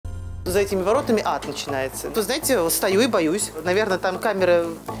За этими воротами ад начинается. Вы знаете, стою и боюсь. Наверное, там камера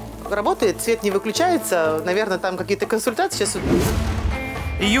работает, свет не выключается. Наверное, там какие-то консультации сейчас.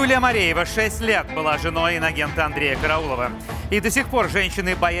 Юлия Мареева 6 лет была женой иноагента Андрея Караулова. И до сих пор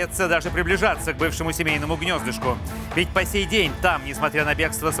женщины боятся даже приближаться к бывшему семейному гнездышку. Ведь по сей день там, несмотря на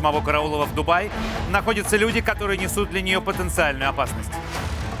бегство самого Караулова в Дубай, находятся люди, которые несут для нее потенциальную опасность.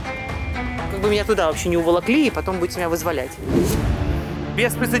 Как бы меня туда вообще не уволокли, и потом будете меня вызволять.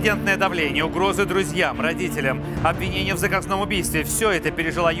 Беспрецедентное давление, угрозы друзьям, родителям, обвинения в заказном убийстве – все это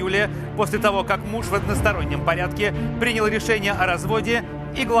пережила Юлия после того, как муж в одностороннем порядке принял решение о разводе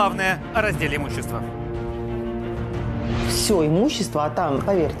и, главное, о разделе имущества. Все имущество, а там,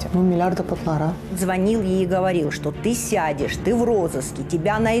 поверьте, миллиарда $1,5. Звонил ей и говорил, что ты сядешь, ты в розыске,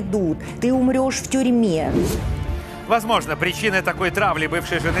 тебя найдут, ты умрешь в тюрьме. Возможно, причиной такой травли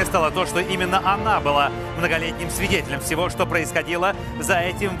бывшей жены стало то, что именно она была многолетним свидетелем всего, что происходило за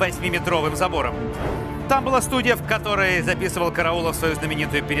этим 8-метровым забором. Там была студия, в которой записывал Караулов свою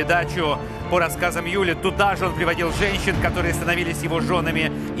знаменитую передачу. По рассказам Юли, туда же он приводил женщин, которые становились его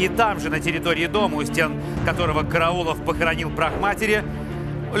женами. И там же, на территории дома, у стен которого Караулов похоронил прах матери,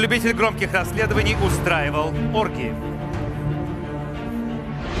 любитель громких расследований устраивал оргии.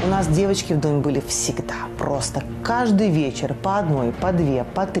 У нас девочки в доме были всегда. Просто каждый вечер по одной, по две,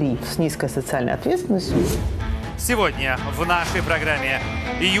 по три. С низкой социальной ответственностью. Сегодня в нашей программе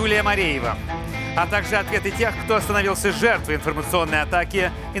Юлия Мареева, а также ответы тех, кто становился жертвой информационной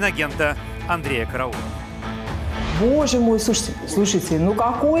атаки иноагента Андрея Караулова. Боже мой, слушайте, ну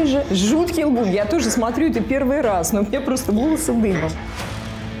какой же жуткий лгун. Я тоже смотрю это первый раз, но мне просто волосы дымом.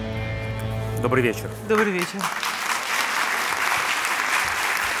 Добрый вечер. Добрый вечер.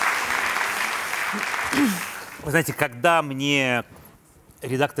 Вы знаете, когда мне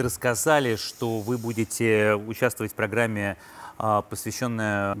редакторы сказали, что вы будете участвовать в программе,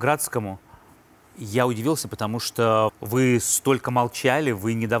 посвященной Градскому, я удивился, потому что вы столько молчали,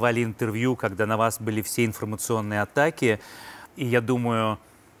 вы не давали интервью, когда на вас были все информационные атаки. И я думаю,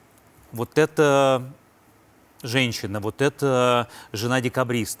 вот эта женщина, вот эта жена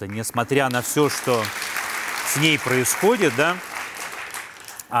декабриста, несмотря на все, что с ней происходит, да,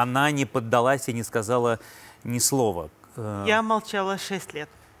 она не поддалась и не сказала ни слова. Я молчала 6 лет.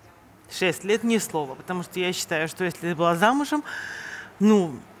 6 лет ни слова, потому что я считаю, что если ты была замужем,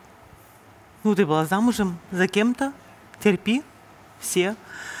 ну ты была замужем за кем-то, терпи, все,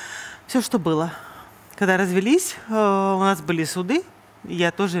 что было. Когда развелись, у нас были суды, и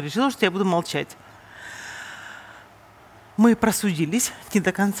я тоже решила, что я буду молчать. Мы просудились не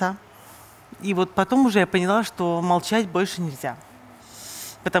до конца. И вот потом уже я поняла, что молчать больше нельзя.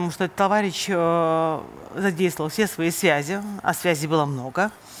 Потому что этот товарищ задействовал все свои связи, а связей было много.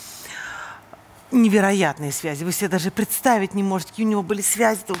 Невероятные связи. Вы себе даже представить не можете, какие у него были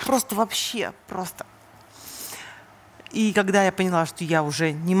связи. Просто вообще, просто. И когда я поняла, что я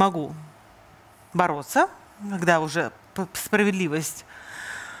уже не могу бороться, когда уже справедливость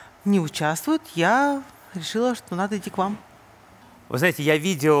не участвует, я решила, что надо идти к вам. Вы знаете, я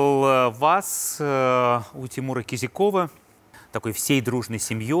видел вас у Тимура Кизякова, такой всей дружной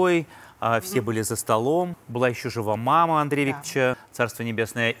семьей, все были за столом. Была еще жива мама Андрея Викторовича, Царство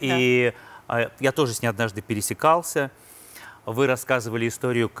Небесное. Да. И я тоже с ней однажды пересекался. Вы рассказывали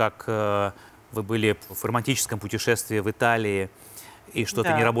историю, как вы были в романтическом путешествии в Италии, и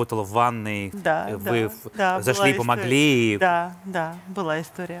что-то не работало в ванной. Да, вы зашли, помогли. Да, была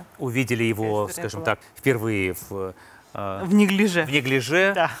история. Увидели его, скажем так, впервые в неглиже. В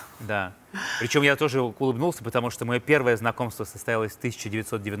неглиже. Да. Да. Причем я тоже улыбнулся, потому что мое первое знакомство состоялось в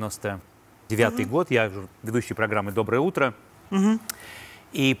 1999 год. Я ведущий программы «Доброе утро».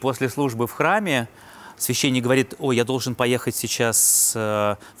 И после службы в храме священник говорит: ой, я должен поехать сейчас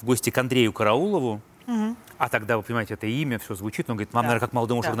в гости к Андрею Караулову. А тогда, вы понимаете, это имя, все звучит. Он говорит: вам, наверное, как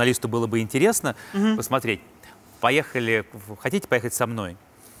молодому журналисту было бы интересно посмотреть. Поехали, хотите поехать со мной?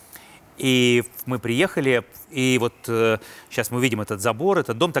 И мы приехали, и вот сейчас мы увидим этот забор,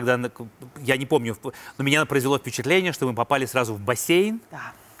 этот дом. Тогда, я не помню, но меня произвело впечатление, что мы попали сразу в бассейн.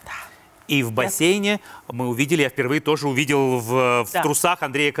 Да. И в бассейне мы увидели, я впервые тоже увидел в трусах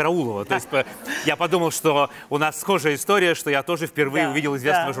Андрея Караулова. То есть я подумал, что у нас схожая история, что я тоже впервые увидел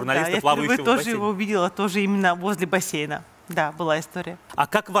известного журналиста, плавающего в бассейне. Я тоже его увидела, тоже именно возле бассейна. Да, была история. А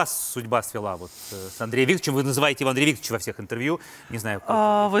как вас судьба свела вот с Андреем Викторовичем? Вы называете его Андрей Викторович во всех интервью. Не знаю.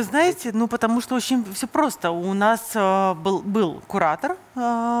 Вы знаете, потому что очень все просто. У нас был куратор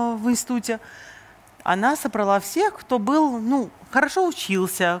в институте. Она собрала всех, кто был, хорошо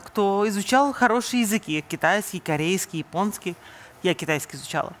учился, кто изучал хорошие языки. Китайский, корейский, японский. Я китайский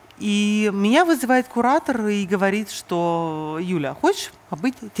изучала. И меня вызывает куратор и говорит, что Юля, хочешь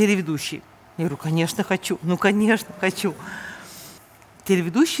побыть телеведущей? Я говорю, конечно, хочу. Ну, конечно, хочу.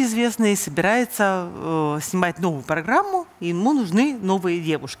 Телеведущий известный собирается снимать новую программу, и ему нужны новые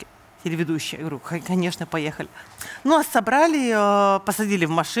девушки, телеведущие. Я говорю, конечно, поехали. Ну, а собрали, посадили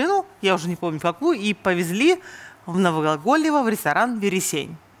в машину, я уже не помню какую, и повезли в Новоголгово в ресторан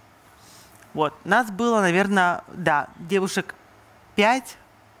 «Вересень». Вот, нас было, наверное, да, девушек 5,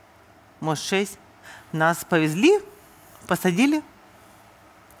 может, 6. Нас повезли, посадили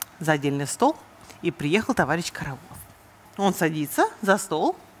за отдельный стол, и приехал товарищ Караулов. Он садится за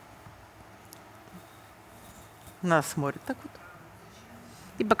стол, нас смотрит так вот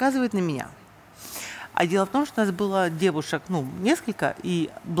и показывает на меня. А дело в том, что у нас было девушек, ну, несколько, и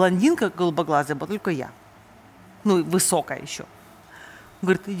блондинка голубоглазая была только я. Ну, и высокая еще.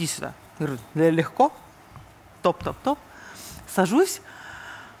 Говорит, иди сюда. Я говорю, да легко. Топ-топ-топ. Сажусь.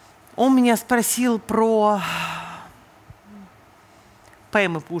 Он меня спросил про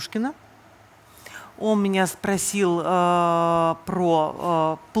поэмы Пушкина. Он меня спросил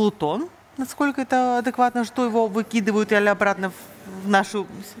про Плутон, насколько это адекватно, что его выкидывают или обратно в нашу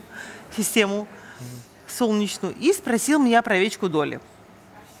систему солнечную. И спросил меня про овечку Долли.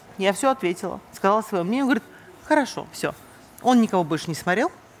 Я все ответила, сказала свое мнение. Он говорит, хорошо, все. Он никого больше не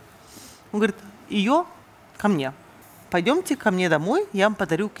смотрел. Он говорит, ее ко мне. Пойдемте ко мне домой, я вам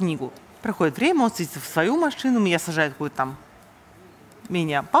подарю книгу. Проходит время, он садится в свою машину, меня сажают в какую-то там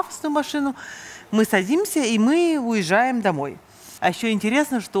менее пафосную машину. Мы садимся, и мы уезжаем домой. А еще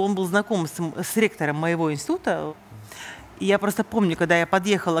интересно, что он был знаком с ректором моего института. И я просто помню, когда я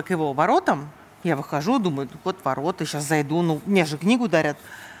подъехала к его воротам, я выхожу, думаю, вот ворота, сейчас зайду, ну, мне же книгу дарят.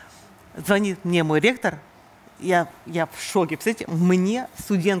 Звонит мне мой ректор, я в шоке. Представляете, мне,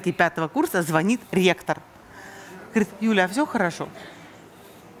 студенткой 5-го курса, звонит ректор. Говорит, Юля, а все хорошо?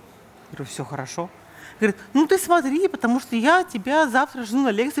 Я говорю, все хорошо. Говорит, ну ты смотри, потому что я тебя завтра жду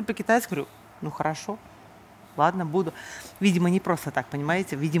на лекции по китайскому. Говорю, ну хорошо, ладно, буду. Видимо, не просто так,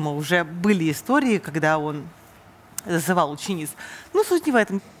 понимаете? Видимо, уже были истории, когда он зазывал учениц. Ну, суть не в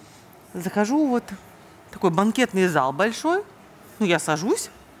этом. Захожу вот в такой банкетный зал большой. Ну, я сажусь.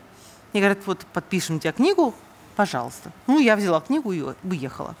 Мне говорят, вот подпишем тебе книгу, пожалуйста. Ну, я взяла книгу и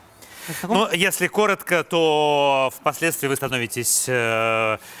уехала. Ну, если коротко, то впоследствии вы становитесь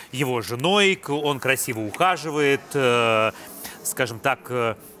его женой, он красиво ухаживает, скажем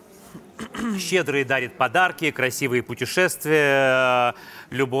так, щедрые дарит подарки, красивые путешествия,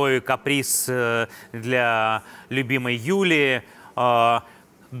 любой каприз для любимой Юли.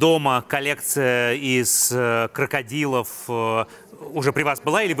 Дома коллекция из крокодилов уже при вас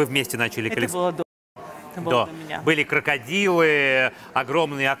была или вы вместе начали коллекционировать? Это было до меня. Были крокодилы,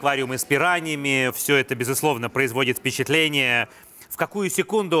 огромные аквариумы с пираньями. Все это, безусловно, производит впечатление. В какую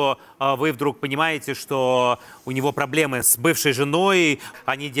секунду вы вдруг понимаете, что у него проблемы с бывшей женой,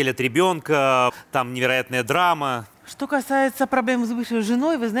 они делят ребенка, там невероятная драма? Что касается проблем с бывшей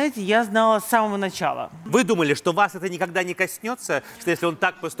женой, вы знаете, я знала с самого начала. Вы думали, что вас это никогда не коснется, что если он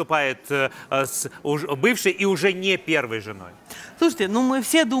так поступает с бывшей и уже не первой женой? Слушайте, ну мы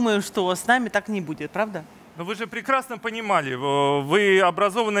все думаем, что с нами так не будет, правда? Но вы же прекрасно понимали, вы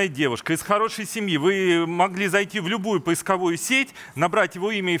образованная девушка, из хорошей семьи. Вы могли зайти в любую поисковую сеть, набрать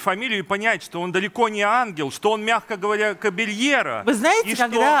его имя и фамилию и понять, что он далеко не ангел, что он, мягко говоря, кабельера. Вы знаете,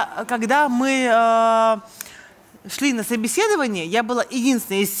 когда мы шли на собеседование, я была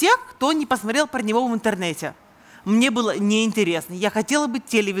единственной из всех, кто не посмотрел про него в интернете. Мне было неинтересно. Я хотела быть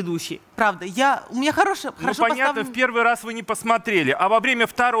телеведущей. Правда, у меня хорошо понятно, в первый раз вы не посмотрели, а во время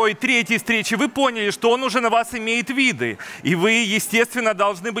второй, третьей встречи вы поняли, что он уже на вас имеет виды. И вы, естественно,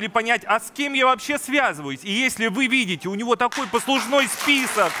 должны были понять, а с кем я вообще связываюсь. И если вы видите, у него такой послужной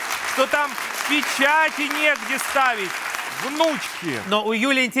список, что там печати негде ставить, внучки. Но у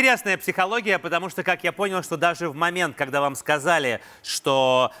Юли интересная психология, потому что, как я понял, что даже в момент, когда вам сказали,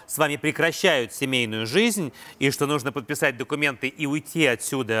 что с вами прекращают семейную жизнь, и что нужно подписать документы и уйти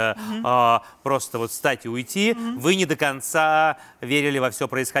отсюда, просто вот встать и уйти, вы не до конца верили во все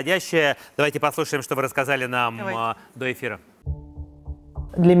происходящее. Давайте послушаем, что вы рассказали нам до эфира.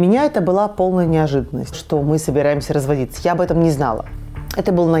 Для меня это была полная неожиданность, что мы собираемся разводиться. Я об этом не знала.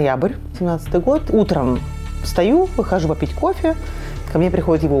 Это был ноябрь, 17-й год. Утром встаю, выхожу попить кофе, ко мне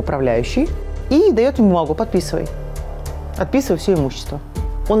приходит его управляющий и дает мне бумагу, подписывай. Отписывай все имущество.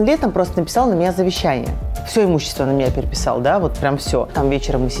 Он летом просто написал на меня завещание. Все имущество на меня переписал, да, вот прям все. Там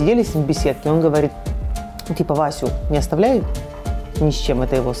вечером мы сидели с ним в беседке, он говорит, типа, Васю не оставляй ни с чем,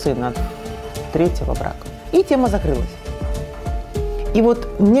 это его сын от 3-го брака. И тема закрылась. И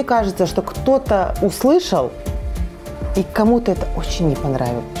вот мне кажется, что кто-то услышал И кому-то это очень не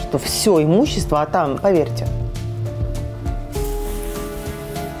понравилось, что все имущество, а там, поверьте,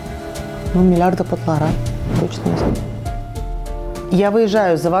 миллиарда $1,5, точно не знаю. Я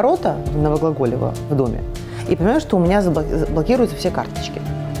выезжаю за ворота в Новоглаголево в доме и понимаю, что у меня блокируются все карточки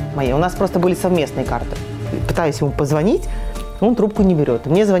мои. У нас просто были совместные карты. Пытаюсь ему позвонить, он трубку не берет.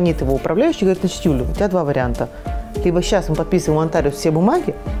 Мне звонит его управляющий и говорит: значит, Юля, у тебя два варианта. Либо сейчас мы подписываем нотариус все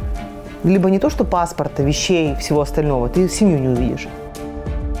бумаги, либо не то, что паспорта, вещей, всего остального, ты семью не увидишь.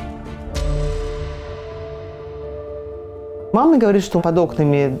 Мама говорит, что под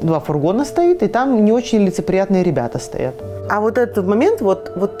окнами 2 фургона стоит, и там не очень лицеприятные ребята стоят. А вот этот момент,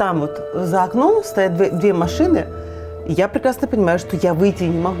 вот там вот за окном стоят две машины, и я прекрасно понимаю, что я выйти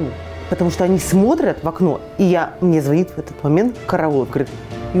не могу, потому что они смотрят в окно, и мне звонит в этот момент Караулов, говорит: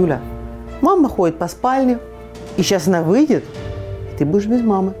 Юля, мама ходит по спальне, и сейчас она выйдет, и ты будешь без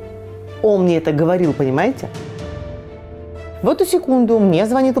мамы. Он мне это говорил, понимаете? В эту секунду мне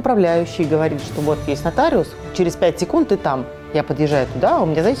звонит управляющий и говорит, что вот есть нотариус, через 5 секунд ты там. Я подъезжаю туда, у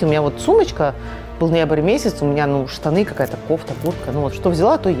меня, знаете, у меня вот сумочка, был ноябрь месяц, у меня, штаны, какая-то кофта, куртка, вот что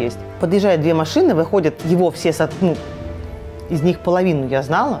взяла, то есть. Подъезжают 2 машины, выходят его все, из них половину я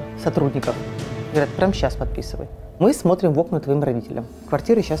знала, сотрудников. Говорят: прямо сейчас подписывай. Мы смотрим в окна твоим родителям.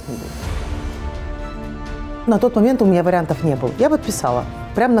 Квартиры сейчас не будет. На тот момент у меня вариантов не было. Я подписала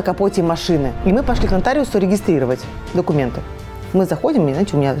прямо на капоте машины. И мы пошли к нотариусу регистрировать документы. Мы заходим, и,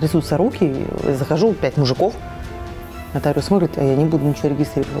 знаете, у меня трясутся руки, захожу, 5 мужиков. Нотариус смотрит, а я не буду ничего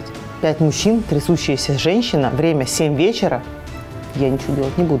регистрировать. 5 мужчин, трясущаяся женщина, время 7 вечера, я ничего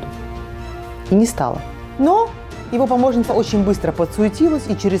делать не буду. И не стала. Но его помощница очень быстро подсуетилась,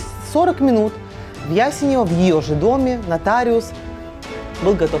 и через 40 минут в Ясенево, в ее же доме, нотариус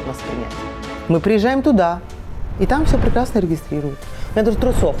был готов нас принять. Мы приезжаем туда, и там все прекрасно регистрируют. У меня даже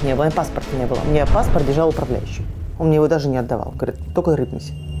трусов не было, у меня паспорта не было. У меня паспорт держал управляющий. Он мне его даже не отдавал. Говорит: только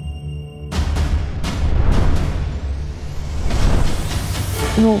рыпнись.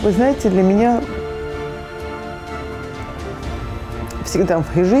 Вы знаете, для меня всегда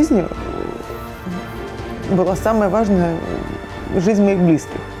в моей жизни была самая важная жизнь моих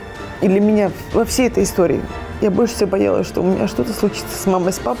близких. И для меня во всей этой истории я больше всего боялась, что у меня что-то случится с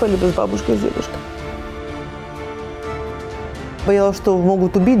мамой, с папой, либо с бабушкой, с дедушкой. Боялась, что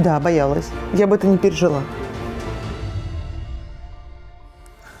могут убить, да, боялась. Я бы это не пережила.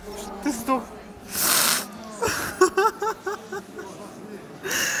 Ты сдох.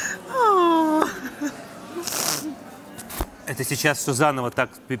 Это сейчас все заново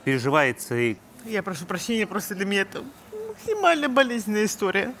так переживается и... Я прошу прощения, просто для меня это максимально болезненная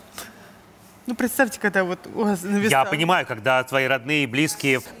история. Представьте, когда вот у вас на весах... Я понимаю, когда твои родные,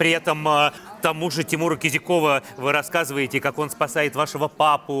 близкие, при этом тому же Тимуру Кизякова вы рассказываете, как он спасает вашего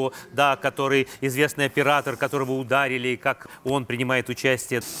папу, да, который известный оператор, которого ударили, как он принимает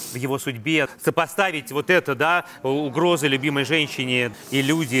участие в его судьбе. Сопоставить вот это, да, угрозы любимой женщине и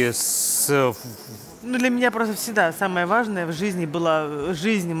люди с... Для меня просто всегда самое важное в жизни была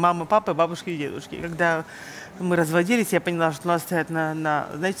жизнь мамы, папы, бабушки и дедушки. Когда мы разводились, я поняла, что у нас стоят на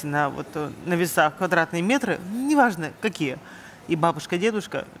весах квадратные метры, неважно какие. И бабушка,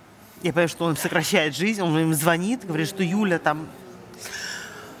 дедушка, я понимаю, что он сокращает жизнь, он им звонит, говорит, что Юля там...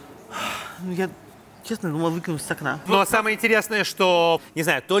 Я, честно, думала выкинуть с окна. Но самое интересное, что, не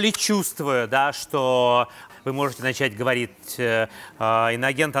знаю, то ли чувствую, да, что... Вы можете начать говорить,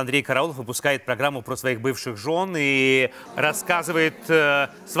 иноагент Андрей Караулов выпускает программу про своих бывших жен и рассказывает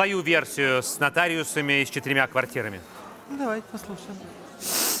свою версию с нотариусами и с 4 квартирами. Давайте послушаем.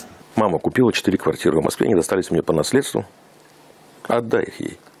 Мама купила 4 квартиры в Москве, они достались мне по наследству. Отдай их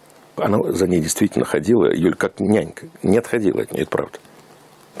ей. Она за ней действительно ходила, Юль, как нянька. Не отходила от нее, это правда.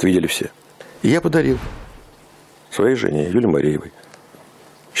 Это видели все. И я подарил своей жене, Юле Мареевой,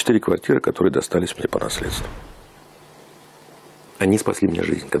 4 квартиры, которые достались мне по наследству. Они спасли мне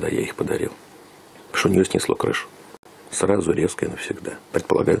жизнь, когда я их подарил. Потому что у нее снесло крышу. Сразу, резко и навсегда.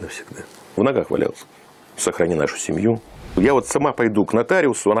 Предполагаю, навсегда. В ногах валялся. Сохрани нашу семью. Я вот сама пойду к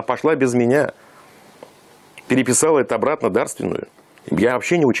нотариусу, она пошла без меня. Переписала это обратно дарственную. Я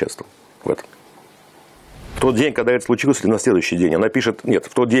вообще не участвовал в этом. В тот день, когда это случилось, или на следующий день, она пишет... Нет,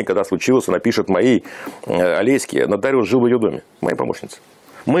 в тот день, когда случилось, она пишет моей Олеське. Нотариус жил в ее доме, моей помощнице.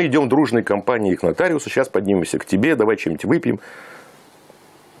 Мы идем дружной компанией к нотариусу, сейчас поднимемся к тебе, давай чем-нибудь выпьем.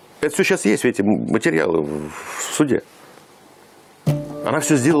 Это все сейчас есть, эти материалы в суде. Она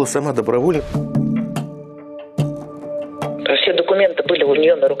все сделала сама добровольно. Все документы были у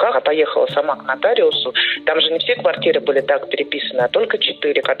нее на руках, а поехала сама к нотариусу. Там же не все квартиры были так переписаны, а только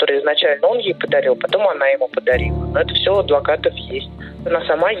 4, которые изначально он ей подарил, потом она ему подарила. Но это все у адвокатов есть. Она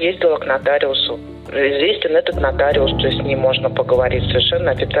сама ездила к нотариусу. Известен этот нотариус, то есть с ним можно поговорить.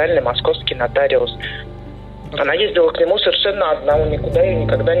 Совершенно официальный московский нотариус. Она ездила к нему совершенно одна, он никуда ее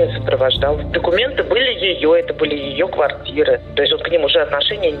никогда не сопровождал. Документы были ее, это были ее квартиры. То есть он к ним уже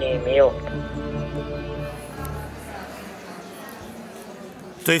отношения не имел.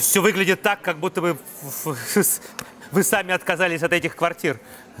 То есть все выглядит так, как будто бы вы сами отказались от этих квартир.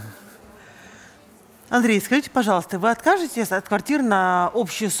 Андрей, скажите, пожалуйста, вы откажетесь от квартир на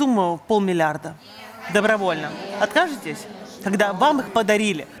общую сумму 500 000 добровольно? Откажетесь? Когда вам их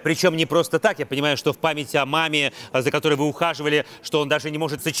подарили. Причем не просто так. Я понимаю, что в памяти о маме, за которой вы ухаживали, что он даже не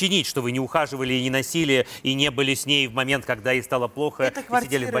может сочинить, что вы не ухаживали и не носили, и не были с ней в момент, когда ей стало плохо, Это и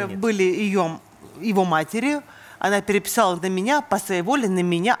сидели в квартиры больнице. были его матери. Она переписала на меня, по своей воле на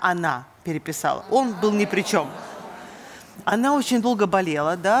меня она переписала. Он был ни при чем. Она очень долго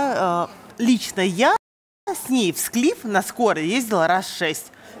болела, да. Лично я с ней в Склиф на скорой ездила раз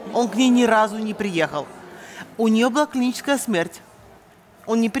 6. Он к ней ни разу не приехал. У нее была клиническая смерть.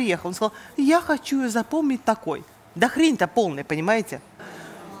 Он не приехал. Он сказал, я хочу ее запомнить такой. Да хрень-то полная, понимаете?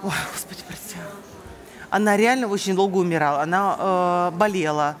 Ой, Господи, прости. Она реально очень долго умирала. Она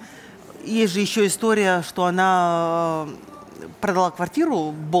болела. Есть же еще история, что она продала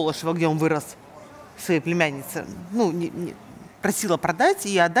квартиру Болошева, где он вырос, своей племяннице. Ну, просила продать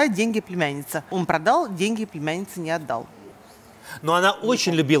и отдать деньги племяннице. Он продал, деньги племяннице не отдал. Но она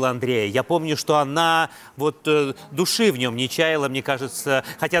очень любила Андрея. Я помню, что она вот души в нем не чаяла, мне кажется.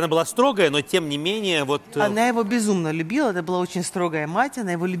 Хотя она была строгая, но тем не менее вот... Она его безумно любила. Это была очень строгая мать.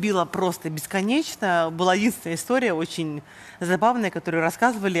 Она его любила просто бесконечно. Была единственная история, очень забавная, которую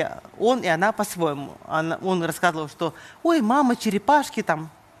рассказывали он и она по-своему. Он рассказывал, что ой, мама черепашки там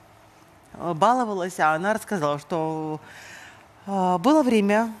баловалась, а она рассказала, что было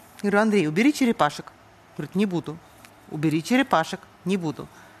время. Я говорю, Андрей, убери черепашек. Говорит, не буду. Убери черепашек, не буду.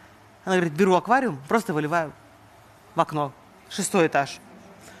 Она говорит, беру аквариум, просто выливаю в окно, 6-й этаж.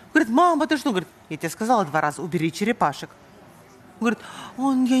 Говорит, мама, ты что? Говорит, я тебе сказала 2 раза, убери черепашек. Говорит,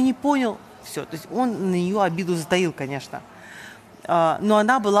 я не понял. Все, то есть он на нее обиду затаил, конечно. Но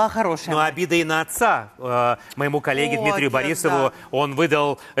она была хорошая. Но обида и на отца. Моему коллеге Дмитрию Борисову да. Он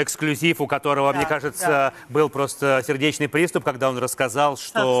выдал эксклюзив, у которого, мне кажется, был просто сердечный приступ, когда он рассказал,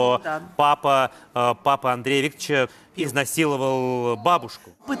 что папа Андрея Викторовича изнасиловал бабушку.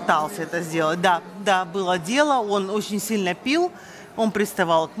 Пытался это сделать, да, было дело. Он очень сильно пил, он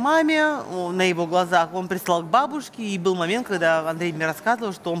приставал к маме, на его глазах он приставал к бабушке. И был момент, когда Андрей мне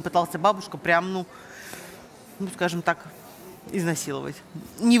рассказывал, что он пытался бабушку прям, ну скажем так, изнасиловать.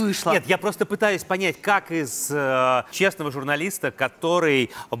 Не вышло. Нет, я просто пытаюсь понять, как из честного журналиста, который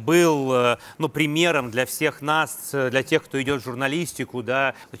был примером для всех нас, для тех, кто идет в журналистику,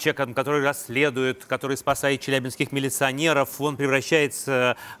 да, человек, который расследует, который спасает челябинских милиционеров, он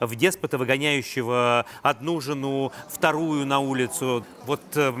превращается в деспота, выгоняющего одну жену, вторую на улицу. Вот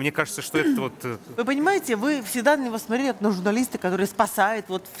мне кажется, что это вот... Вы понимаете, вы всегда на него смотрели как на журналиста, который спасает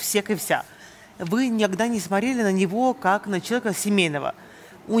вот всех и вся. Вы никогда не смотрели на него как на человека семейного.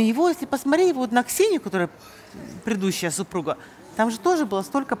 У него, если посмотреть вот на Ксению, которая предыдущая супруга, там же тоже было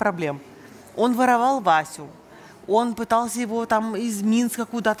столько проблем. Он воровал Васю, он пытался его там из Минска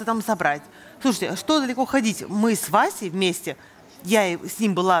куда-то там собрать. Слушайте, что далеко ходить? Мы с Васей вместе, я с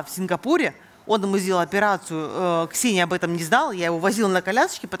ним была в Сингапуре, он ему сделал операцию, Ксения об этом не знала, я его возила на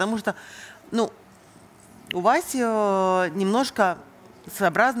колясочке, потому что, у Васи немножко...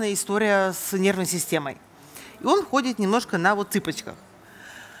 своеобразная история с нервной системой. И он ходит немножко на вот цыпочках.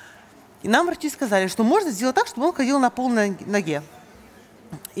 И нам врачи сказали, что можно сделать так, чтобы он ходил на полной ноге.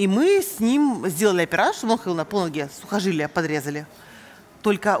 И мы с ним сделали операцию, чтобы он ходил на полной ноге, сухожилия подрезали.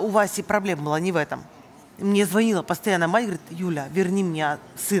 Только у Васи проблема была не в этом. Мне звонила постоянно мать, говорит, Юля, верни мне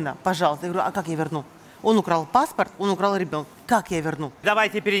сына, пожалуйста. Я говорю, а как я верну? Он украл паспорт, он украл ребенка. Как я верну?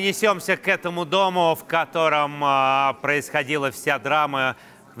 Давайте перенесемся к этому дому, в котором происходила вся драма,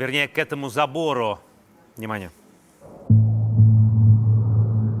 вернее, к этому забору. Внимание.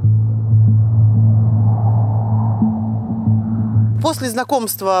 После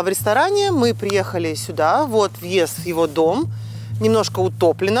знакомства в ресторане мы приехали сюда, вот въезд в его дом. Немножко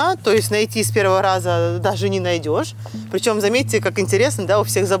утоплено, то есть найти с первого раза даже не найдешь. Причем, заметьте, как интересно, да, у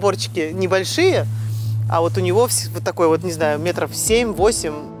всех заборчики небольшие, а вот у него вот такой вот, не знаю, метров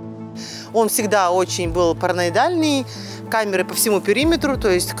 7-8. Он всегда очень был параноидальный, камеры по всему периметру, то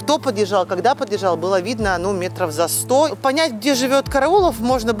есть кто подъезжал, когда подъезжал, было видно, ну, метров за 100. Понять, где живет Караулов,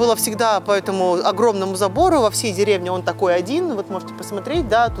 можно было всегда по этому огромному забору. Во всей деревне он такой один, вот можете посмотреть,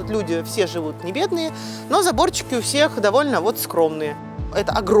 да, тут люди все живут не бедные, но заборчики у всех довольно вот скромные.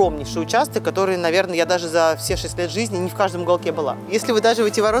 Это огромнейший участок, который, наверное, я даже за все 6 лет жизни не в каждом уголке была. Если вы даже в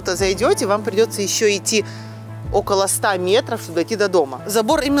эти ворота зайдете, вам придется еще идти около 100 метров, чтобы дойти до дома.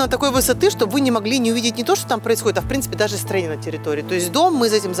 Забор именно такой высоты, чтобы вы не могли не увидеть не то, что там происходит, а в принципе даже строение на территории. То есть дом мы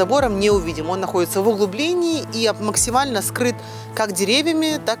за этим забором не увидим. Он находится в углублении и максимально скрыт как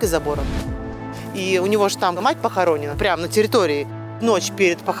деревьями, так и забором. И у него же там мать похоронена прямо на территории. Ночь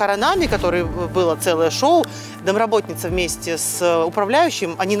перед похоронами, которой было целое шоу, домработница вместе с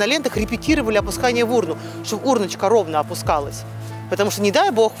управляющим, они на лентах репетировали опускание в урну, чтобы урночка ровно опускалась. Потому что, не дай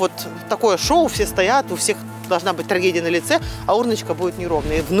бог, вот такое шоу, все стоят, у всех должна быть трагедия на лице, а урночка будет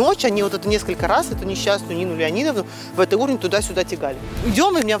неровная. И в ночь они вот это несколько раз, эту несчастную Нину Леонидовну, в этой урне туда-сюда тягали.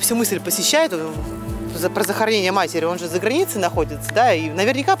 Идем, и меня всю мысль посещает про захоронение матери, он же за границей находится, да, и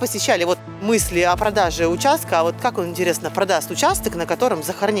наверняка посещали вот мысли о продаже участка, а вот как он, интересно, продаст участок, на котором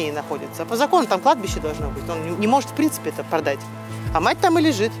захоронение находится. По закону там кладбище должно быть, он не может в принципе это продать. А мать там и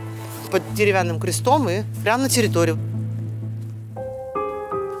лежит под деревянным крестом и прямо на территорию.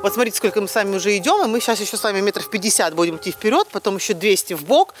 Вот смотрите, сколько мы с вами уже идем, и мы сейчас еще с вами метров 50 будем идти вперед, потом еще 200 в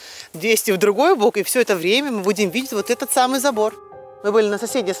бок, 200 в другой бок, и все это время мы будем видеть вот этот самый забор. Мы были на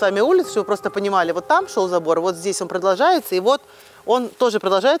соседней с вами улице, чтобы вы просто понимали, вот там шел забор, вот здесь он продолжается, и вот он тоже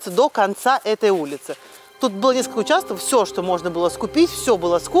продолжается до конца этой улицы. Тут было несколько участков, все, что можно было скупить, все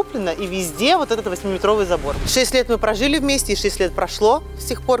было скуплено, и везде вот этот 8-метровый забор. 6 лет мы прожили вместе, и 6 лет прошло с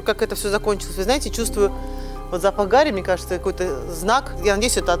тех пор, как это все закончилось. Вы знаете, чувствую вот запах гари, мне кажется, какой-то знак. Я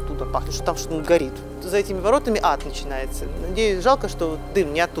надеюсь, это оттуда пахнет, что там что-то горит. За этими воротами ад начинается. Надеюсь, жалко, что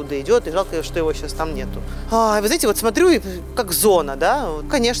дым не оттуда идет, и жалко, что его сейчас там нету. Вы знаете, вот смотрю, как зона, да.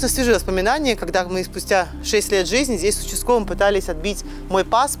 Конечно, свежие воспоминания, когда мы спустя 6 лет жизни здесь с участковым пытались отбить мой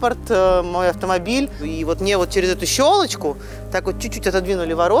паспорт, мой автомобиль. И вот мне вот через эту щелочку так вот чуть-чуть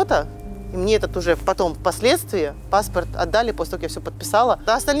отодвинули ворота. И мне этот уже потом, впоследствии, паспорт отдали после того, как я все подписала.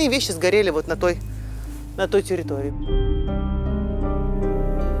 А остальные вещи сгорели вот на той территории.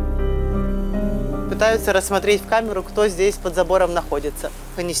 Пытаются рассмотреть в камеру, кто здесь под забором находится.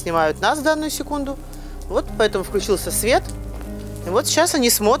 Они снимают нас в данную секунду. Вот поэтому включился свет. И вот сейчас они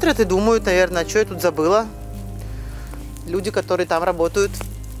смотрят и думают, наверное, а что я тут забыла. Люди, которые там работают,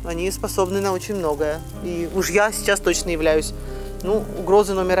 они способны на очень многое. И уж я сейчас точно являюсь,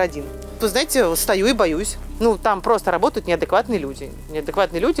 угрозой номер 1. Вы знаете, стою и боюсь. Там просто работают неадекватные люди.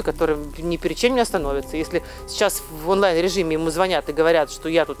 Неадекватные люди, которые ни перед чем не остановятся. Если сейчас в онлайн-режиме ему звонят и говорят, что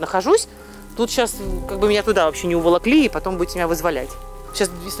я тут нахожусь, тут сейчас как бы меня туда вообще не уволокли, и потом будете меня вызволять. Сейчас,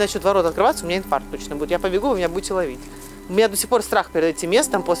 если начнут ворота открываться, у меня инфаркт точно будет. Я побегу, вы меня будете ловить. У меня до сих пор страх перед этим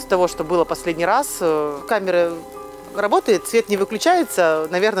местом. После того, что было последний раз, камера работает, свет не выключается.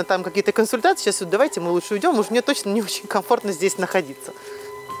 Наверное, там какие-то консультации. Сейчас давайте мы лучше уйдем. Уж мне точно не очень комфортно здесь находиться.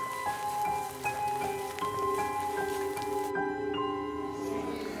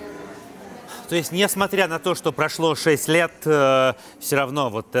 То есть, несмотря на то, что прошло 6 лет, все равно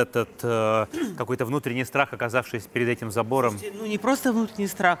вот этот какой-то внутренний страх, оказавшись перед этим забором... Не просто внутренний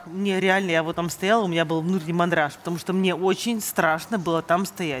страх. Мне реально, я вот там стояла, у меня был внутренний мандраж, потому что мне очень страшно было там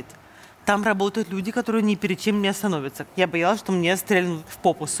стоять. Там работают люди, которые ни перед чем не остановятся. Я боялась, что мне стрельнут в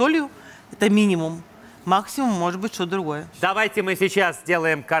попу солью. Это минимум. Максимум, может быть, что другое. Давайте мы сейчас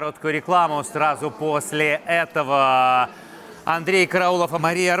сделаем короткую рекламу. Сразу после этого Андрей Караулов,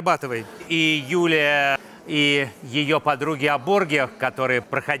 Мария Арбатовой и Юлия и ее подруги о Боргиях, которые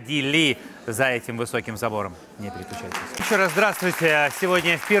проходили за этим высоким забором. Не переключайтесь. Еще раз здравствуйте.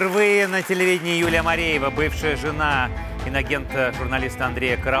 Сегодня впервые на телевидении Юлия Мареева, бывшая жена иноагента журналиста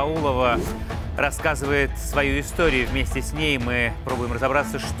Андрея Караулова, рассказывает свою историю. Вместе с ней мы пробуем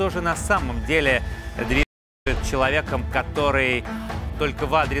разобраться, что же на самом деле движет человеком, который только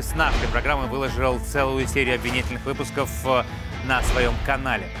в адрес нашей программы выложил целую серию обвинительных выпусков на своем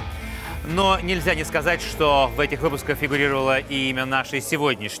канале. Но нельзя не сказать, что в этих выпусках фигурировало и имя нашей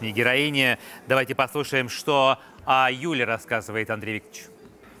сегодняшней героини. Давайте послушаем, что о Юле рассказывает Андрей Викторович.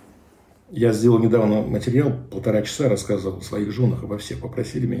 Я сделал недавно материал, 1,5 часа рассказывал о своих женах, обо всех.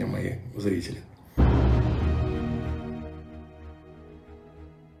 Попросили меня мои зрители.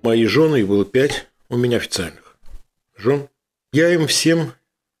 Мои жены, их было 5, у меня официальных жен. Я им всем,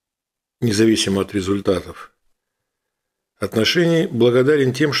 независимо от результатов отношений,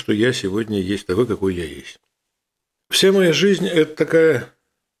 благодарен тем, что я сегодня есть такой, какой я есть. Вся моя жизнь – это такая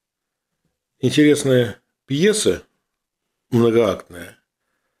интересная пьеса, многоактная,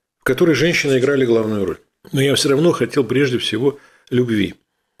 в которой женщины играли главную роль. Но я все равно хотел прежде всего любви.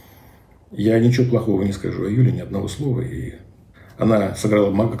 Я ничего плохого не скажу о Юле, ни одного слова. И она сыграла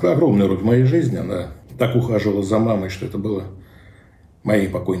огромную роль в моей жизни. Она так ухаживала за мамой, что это было моей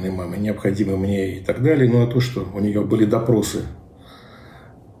покойной мамой, необходимо мне и так далее. Ну, а то, что у нее были допросы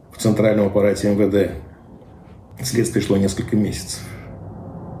в центральном аппарате МВД, следствие шло несколько месяцев.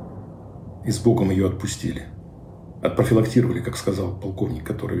 И с Богом ее отпустили. Отпрофилактировали, как сказал полковник,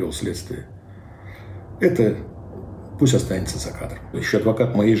 который вел следствие. Это пусть останется за кадром. Еще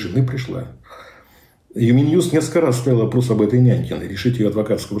адвокат моей жены пришла. И Минюст несколько раз ставил вопрос об этой нянькиной. Решить ее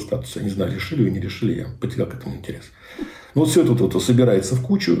адвокатского статуса. Не знаю, решили ее, не решили. Я потерял к этому интерес. Но вот все это вот собирается в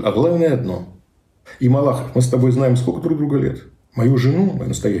кучу. А главное одно. И Малахов, мы с тобой знаем сколько друг друга лет. Мою жену, мою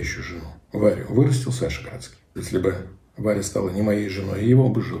настоящую жену, Варю, вырастил Саша Градский. Если бы Варя стала не моей женой, его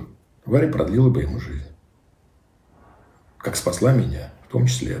бы жил. Варя продлила бы ему жизнь. Как спасла меня, в том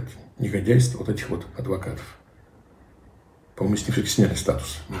числе от негодяйства вот этих вот адвокатов. По-моему, с них сняли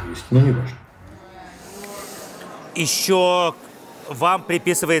статус невесты, но не важно. Еще вам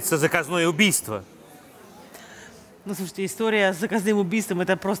приписывается заказное убийство. Ну, слушайте, история с заказным убийством,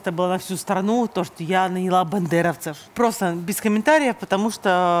 это просто было на всю страну, то, что я наняла бандеровцев. Просто без комментариев, потому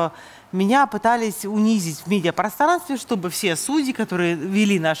что меня пытались унизить в медиапространстве, чтобы все судьи, которые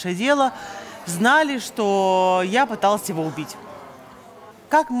вели наше дело, знали, что я пыталась его убить.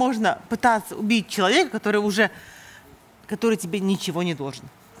 Как можно пытаться убить человека, который тебе ничего не должен?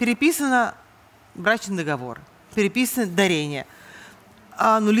 Переписано брачный договор, переписано дарение,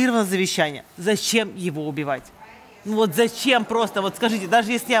 аннулировано завещание. Зачем его убивать? Ну вот зачем просто, вот скажите,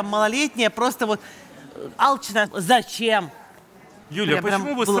 даже если я малолетняя, просто вот алчная, зачем? Юля,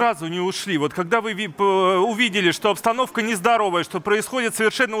 почему вы сразу не ушли? Вот когда вы увидели, что обстановка нездоровая, что происходят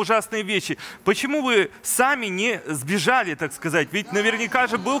совершенно ужасные вещи, почему вы сами не сбежали, так сказать? Ведь наверняка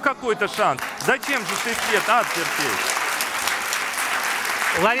же был какой-то шанс. Зачем же 6 лет ад терпеть?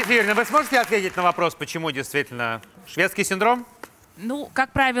 Лариса Юрьевна, вы сможете ответить на вопрос, почему действительно шведский синдром? Ну,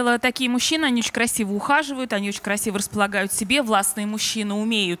 как правило, такие мужчины, они очень красиво ухаживают, они очень красиво располагают себе. Властные мужчины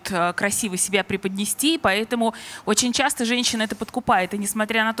умеют красиво себя преподнести, поэтому очень часто женщина это подкупает. И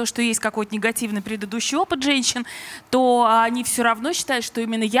несмотря на то, что есть какой-то негативный предыдущий опыт женщин, то они все равно считают, что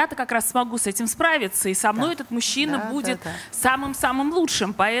именно я-то как раз смогу с этим справиться, и со мной этот мужчина будет самым-самым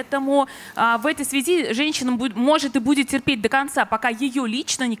лучшим. Поэтому в этой связи женщина может и будет терпеть до конца, пока ее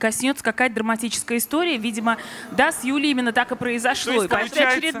лично не коснется какая-то драматическая история. Видимо, да, с Юлей именно так и произошло. То есть,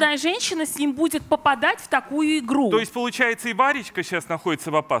 получается, очередная женщина с ним будет попадать в такую игру. То есть, получается, и Варечка сейчас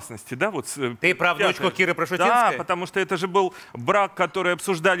находится в опасности, да? Вот, ты про внучку Киры Прошутинской? Да, потому что это же был брак, который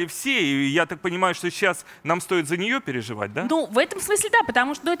обсуждали все, и я так понимаю, что сейчас нам стоит за нее переживать, да? Ну, в этом смысле да,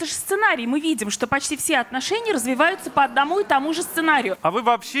 потому что это же сценарий. Мы видим, что почти все отношения развиваются по одному и тому же сценарию. А вы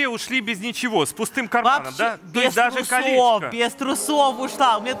вообще ушли без ничего, с пустым карманом, вообще, да? Без даже трусов, колечко. без трусов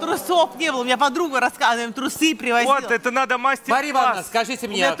ушла. У меня трусов не было, у меня подруга рассказывала, трусы привозила. Вот, это надо мастер-класс. Скажите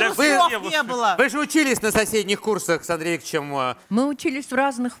мне, вы же учились на соседних курсах с Андреем Викторовичем? Мы учились в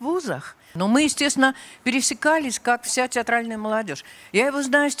разных вузах, но мы, естественно, пересекались, как вся театральная молодежь. Я его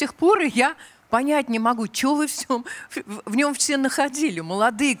знаю с тех пор, и я понять не могу, что вы в нем все находили.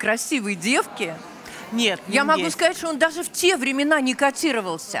 Молодые, красивые девки. Нет, я могу сказать, что он даже в те времена не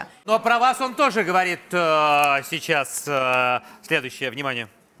котировался. Но про вас он тоже говорит сейчас следующее, внимание.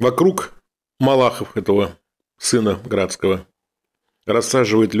 Вокруг Малахов, этого сына Градского,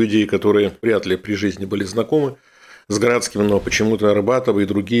 рассаживает людей, которые вряд ли при жизни были знакомы с Градским, но почему-то Арбатова и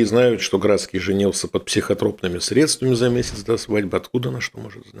другие знают, что Градский женился под психотропными средствами за месяц до свадьбы. Откуда она что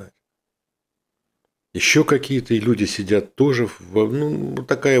может знать? Еще какие-то люди сидят тоже. Вот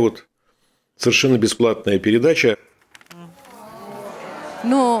такая вот совершенно бесплатная передача.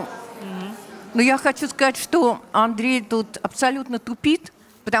 Ну, я хочу сказать, что Андрей тут абсолютно тупит.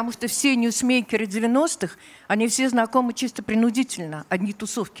 Потому что все ньюсмейкеры 90-х, они все знакомы чисто принудительно. Одни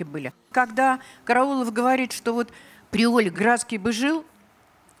тусовки были. Когда Караулов говорит, что вот при Оле Градский бы жил,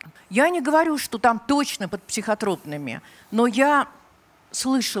 я не говорю, что там точно под психотропными, но я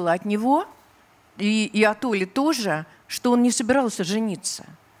слышала от него, и от Оли тоже, что он не собирался жениться.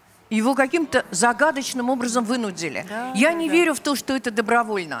 Его каким-то загадочным образом вынудили. Я не верю в то, что это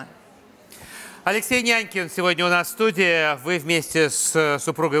добровольно. Алексей Нянькин сегодня у нас в студии. Вы вместе с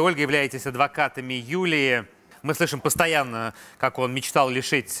супругой Ольгой являетесь адвокатами Юлии. Мы слышим постоянно, как он мечтал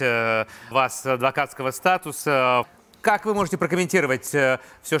лишить вас адвокатского статуса. Как вы можете прокомментировать все,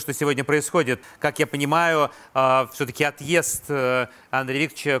 что сегодня происходит? Как я понимаю, все-таки отъезд Андрея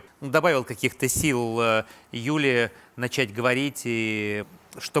Викторовича добавил каких-то сил Юлии начать говорить, и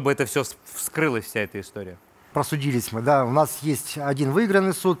чтобы это все вскрылось, вся эта история. просудились мы, да, у нас есть один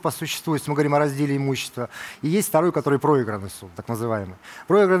выигранный суд по существу, если мы говорим о разделе имущества, и есть второй, который проигранный суд, так называемый.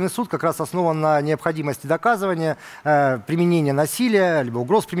 Проигранный суд как раз основан на необходимости доказывания применения насилия, либо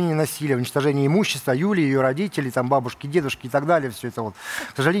угроз применения насилия, уничтожения имущества Юли, ее родителей, там, бабушки, дедушки и так далее, все это вот.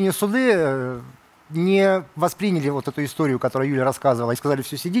 К сожалению, суды не восприняли вот эту историю, которую Юля рассказывала, и сказали,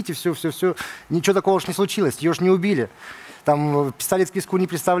 все, сидите, все, ничего такого уж не случилось, ее ж не убили. Там пистолет к виску не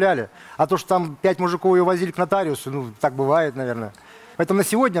представляли. А то, что там 5 мужиков ее возили к нотариусу, ну, так бывает, наверное. Поэтому на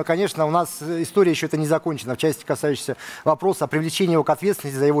сегодня, конечно, у нас история еще это не закончена в части, касающейся вопроса о привлечении его к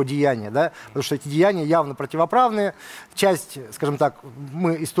ответственности за его деяния. Да? Потому что эти деяния явно противоправные. Часть, скажем так,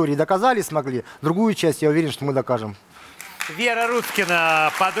 мы истории доказали, смогли. Другую часть, я уверен, что мы докажем. Вера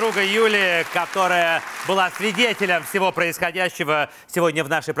Рудскина, подруга Юли, которая была свидетелем всего происходящего сегодня в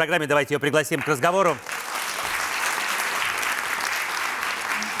нашей программе. Давайте ее пригласим к разговору.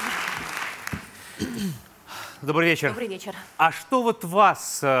 Добрый вечер. Добрый вечер. А что вот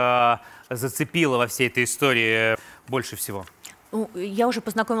вас зацепило во всей этой истории больше всего? Ну, я уже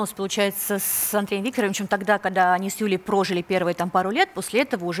познакомилась, получается, с Андреем Викторовичем тогда, когда они с Юлей прожили первые там пару лет. После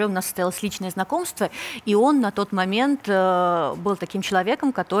этого уже у нас состоялось личное знакомство. И он на тот момент был таким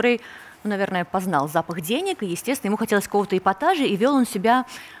человеком, который, ну, наверное, познал запах денег. И, естественно, ему хотелось какого-то эпатажа. И вел он себя,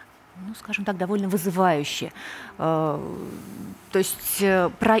 ну, скажем так, довольно вызывающе. То есть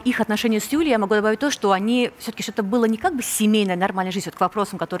про их отношения с Юлей я могу добавить то, что они все-таки, что это было не как бы семейная нормальная жизнь, вот к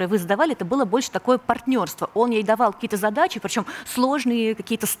вопросам, которые вы задавали, это было больше такое партнерство. Он ей давал какие-то задачи, причем сложные,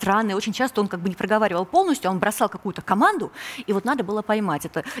 какие-то странные. Очень часто он как бы не проговаривал полностью, он бросал какую-то команду, и вот надо было поймать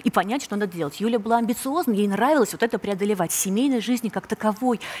это и понять, что надо делать. Юля была амбициозна, ей нравилось вот это преодолевать. Семейной жизни как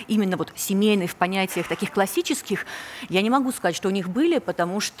таковой, именно вот семейной в понятиях таких классических, я не могу сказать, что у них были,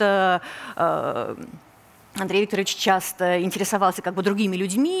 потому что Андрей Викторович часто интересовался как бы другими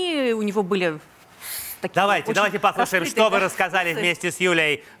людьми, у него были такие... Давайте послушаем, что вы рассказали вместе с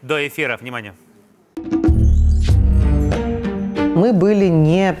Юлей до эфира. Внимание. Мы были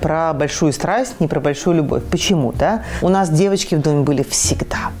не про большую страсть, не про большую любовь. Почему, да? У нас девочки в доме были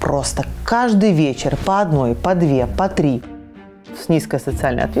всегда, просто каждый вечер по одной, по две, по три. С низкой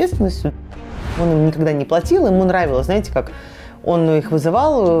социальной ответственностью. Он им никогда не платил, ему нравилось, знаете, как... Он их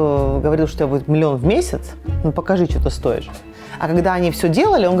вызывал, говорил, что у тебя будет 1 миллион в месяц, ну покажи, что ты стоишь. А когда они все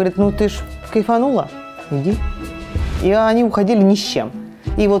делали, он говорит, ну ты ж кайфанула, иди. И они уходили ни с чем.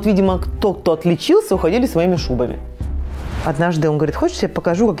 И вот, видимо, кто отличился, уходили своими шубами. Однажды он говорит, хочешь, я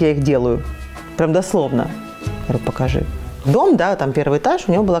покажу, как я их делаю? Прям дословно. Я говорю, покажи. Дом, да, там 1-й этаж,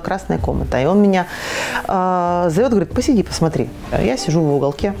 у него была красная комната. И он меня зовет, говорит, посиди, посмотри. Я сижу в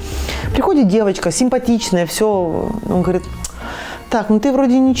уголке. Приходит девочка, симпатичная, все. Он говорит, так, ну ты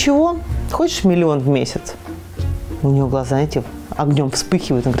вроде ничего, хочешь 1 миллион в месяц? У него глаза, знаете, огнем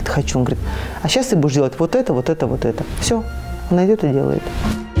вспыхивают. Он говорит, хочу. Он говорит, а сейчас ты будешь делать вот это, вот это, вот это. Все, он идет и делает.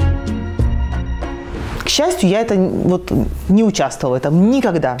 К счастью, я это вот не участвовала в этом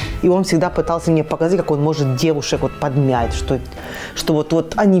никогда. И он всегда пытался мне показать, как он может девушек вот подмять, что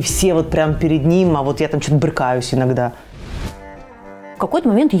вот они все вот прям перед ним, а вот я там что-то брыкаюсь иногда. В какой-то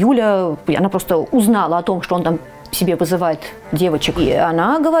момент Юля, она просто узнала о том, что он там себе вызывает девочек. И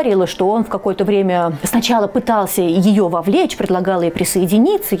она говорила, что он в какое-то время сначала пытался ее вовлечь, предлагал ей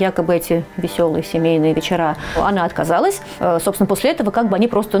присоединиться, якобы эти веселые семейные вечера. Она отказалась. Собственно, после этого как бы они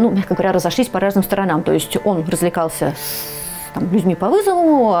просто, ну, мягко говоря, разошлись по разным сторонам. То есть он развлекался с людьми по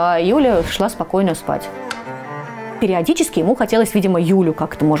вызову, а Юля шла спокойно спать. Периодически ему хотелось, видимо, Юлю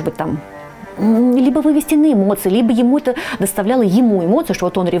как-то, может быть, там либо вывести на эмоции, либо ему это доставляло ему эмоции, что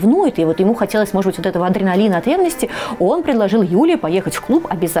вот он ревнует, и вот ему хотелось, может быть, вот этого адреналина от ревности. Он предложил Юле поехать в клуб,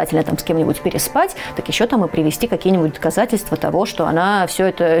 обязательно там с кем-нибудь переспать, так еще там и привести какие-нибудь доказательства того, что она все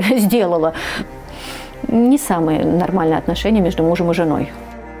это сделала. Не самые нормальные отношения между мужем и женой.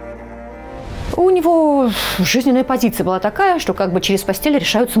 У него жизненная позиция была такая, что как бы через постель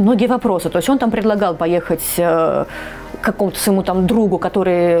решаются многие вопросы. То есть он там предлагал поехать к какому-то своему там другу,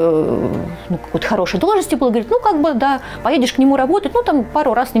 который ну, какой-то хорошей должности был, говорит, ну как бы да, поедешь к нему работать, ну там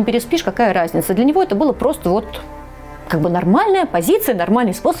пару раз с ним переспишь, какая разница. Для него это было просто вот как бы нормальная позиция,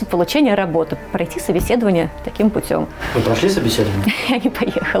 нормальный способ получения работы. Пройти собеседование таким путем. Вы прошли собеседование? Я не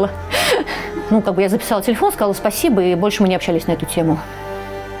поехала. Ну как бы я записала телефон, сказала спасибо, и больше мы не общались на эту тему.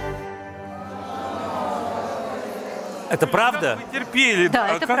 Это правда? Вы терпели. Да,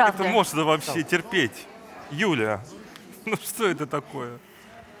 это как правда. это можно вообще терпеть? Юля, ну что это такое?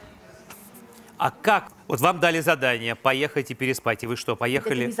 А как? Вот вам дали задание поехать и переспать, и вы что,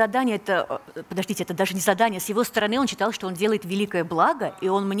 поехали? Это не задание, подождите, это даже не задание. С его стороны он считал, что он делает великое благо, и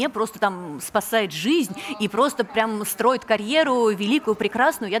он мне просто там спасает жизнь и просто прям строит карьеру великую,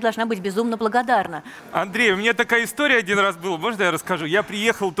 прекрасную. Я должна быть безумно благодарна. Андрей, у меня такая история один раз была, можно я расскажу? Я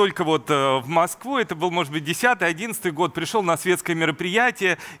приехал только вот в Москву, это был, может быть, 10-11 год, пришел на светское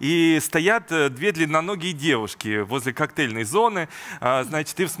мероприятие, и стоят две длинноногие девушки возле коктейльной зоны,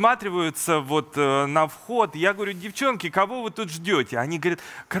 значит, и всматриваются вот на вход. Я говорю: девчонки, кого вы тут ждете? Они говорят: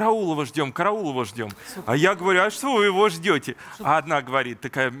 Караулова ждем, Караулова ждем. А я говорю: а что вы его ждете? А одна говорит,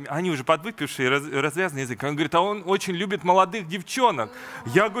 такая, они уже подвыпившие, развязанный язык. Она говорит: а он очень любит молодых девчонок.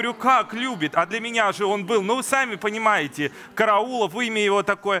 Я говорю: как любит? А для меня же он был, ну вы сами понимаете, Караулов, имя его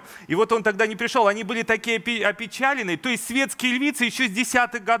такое. И вот он тогда не пришел. Они были такие опечаленные. То есть светские львицы еще с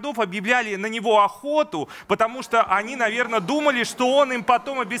 10-х годов объявляли на него охоту, потому что они, наверное, думали, что он им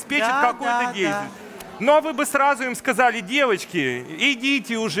потом обеспечит какую-то деятельность. Ну, а вы бы сразу им сказали: девочки,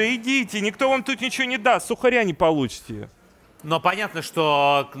 идите уже, идите, никто вам тут ничего не даст, сухаря не получите. Но понятно,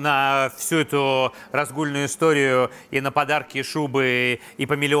 что на всю эту разгульную историю и на подарки, шубы, и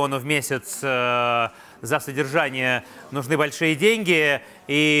по миллиону в месяц за содержание нужны большие деньги.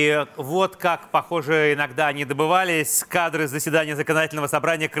 И вот как, похоже, иногда они добывались. Кадры заседания Законодательного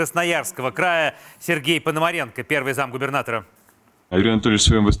собрания Красноярского края. Сергей Пономаренко, первый замгубернатора. Юрий Анатольевич в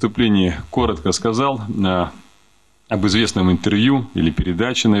своем выступлении коротко сказал об известном интервью или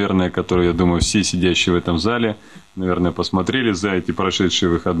передаче, наверное, которую, я думаю, все сидящие в этом зале, наверное, посмотрели за эти прошедшие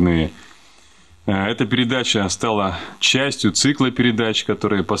выходные. Эта передача стала частью цикла передач,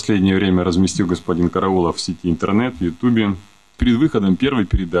 которые в последнее время разместил господин Караулов в сети интернет, в Ютубе. Перед выходом первой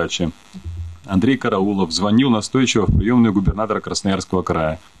передачи Андрей Караулов звонил настойчиво в приемную губернатора Красноярского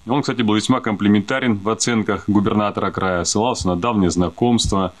края. Он, кстати, был весьма комплиментарен в оценках губернатора края, ссылался на давнее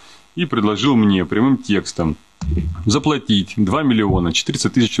знакомство и предложил мне прямым текстом заплатить 2 миллиона 400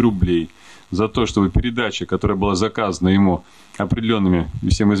 тысяч рублей за то, чтобы передача, которая была заказана ему определенными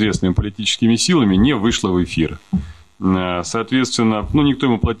всем известными политическими силами, не вышла в эфир. Соответственно, никто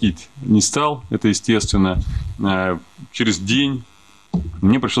ему платить не стал, это естественно. Через день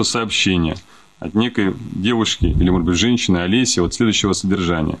мне пришло сообщение от некой девушки, или, может быть, женщины, Олеси, вот следующего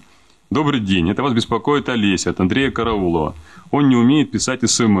содержания. Добрый день, это вас беспокоит Олеся от Андрея Караулова. Он не умеет писать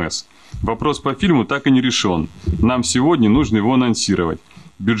СМС. Вопрос по фильму так и не решен. Нам сегодня нужно его анонсировать.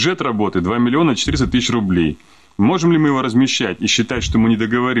 Бюджет работы 2 миллиона 400 тысяч рублей. Можем ли мы его размещать и считать, что мы не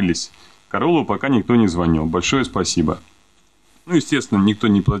договорились? Караулову пока никто не звонил. Большое спасибо. Естественно, никто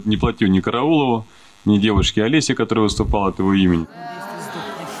не платил ни Караулову, ни девушке Олесе, которая выступала от его имени.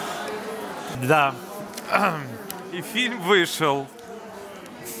 Да. И фильм вышел.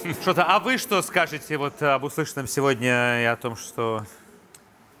 Что-то, а вы что скажете вот об услышанном сегодня и о том, что...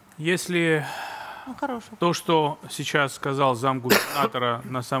 Если то, что сейчас сказал замгубернатора,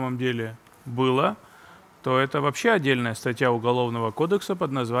 на самом деле было, то это вообще отдельная статья Уголовного кодекса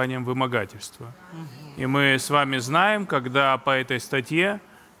под названием «Вымогательство». И мы с вами знаем, когда по этой статье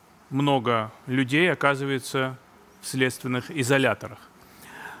много людей оказывается в следственных изоляторах.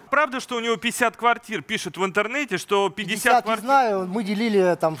 Правда, что у него 50 квартир? Пишут в интернете, что 50 квартир... не знаю, мы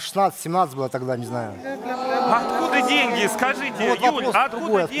делили, там 16-17 было тогда, не знаю. Откуда деньги? Скажите, вот Юль,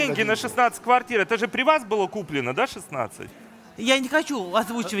 откуда деньги на 16 квартир? Это же при вас было куплено, да, 16? Я не хочу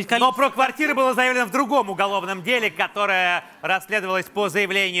озвучивать количество. Но про квартиры было заявлено в другом уголовном деле, которое расследовалось по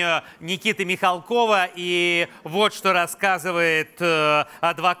заявлению Никиты Михалкова. И вот что рассказывает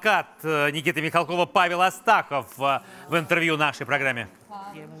адвокат Никиты Михалкова Павел Астахов в интервью нашей программе.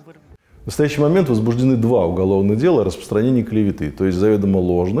 В настоящий момент возбуждены 2 уголовных дела о распространении клеветы, то есть заведомо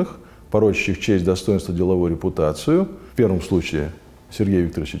ложных, порочащих честь, достоинство, деловую репутацию. В первом случае Сергея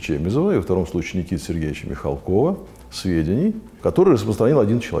Викторовича Чемизова и во втором случае Никиты Сергеевича Михалкова сведений, которые распространил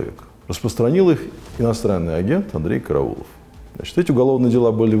один человек. Распространил их иностранный агент Андрей Караулов. Значит, эти уголовные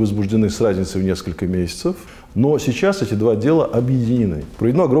дела были возбуждены с разницей в несколько месяцев, но сейчас эти 2 дела объединены.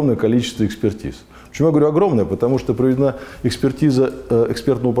 Проведено огромное количество экспертиз. Почему я говорю огромное? Потому что проведена экспертиза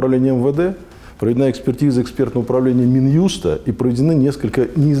экспертного управления МВД, проведена экспертиза экспертного управления Минюста и проведены несколько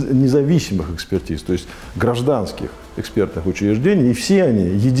независимых экспертиз, то есть гражданских экспертных учреждений, и все они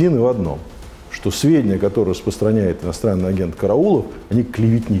едины в одном, что сведения, которые распространяет иностранный агент Караулов, они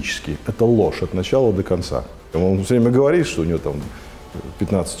клеветнические. Это ложь от начала до конца. Он все время говорит, что у него там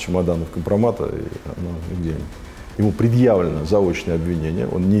 15 чемоданов компромата, и оно нигде нет. Ему предъявлено заочное обвинение,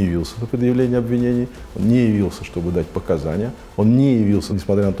 он не явился на предъявление обвинений, он не явился, чтобы дать показания, он не явился,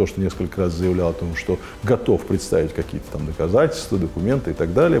 несмотря на то, что несколько раз заявлял о том, что готов представить какие-то там доказательства, документы и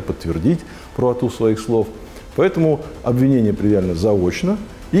так далее, подтвердить правоту своих слов. Поэтому обвинение предъявлено заочно,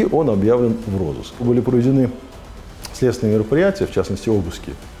 и он объявлен в розыск. Были проведены следственные мероприятия, в частности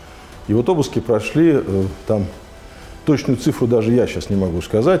обыски. И вот обыски прошли, там точную цифру даже я сейчас не могу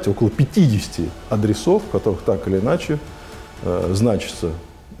сказать, около 50 адресов, в которых так или иначе значится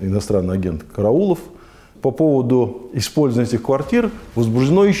иностранный агент Караулов. По поводу использования этих квартир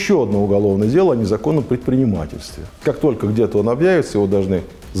возбуждено еще одно уголовное дело о незаконном предпринимательстве. Как только где-то он объявится, его должны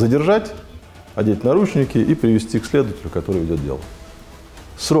задержать, одеть наручники и привести к следователю, который ведет дело.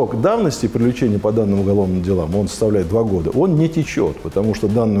 Срок давности привлечения по данным уголовным делам, он составляет 2 года, он не течет, потому что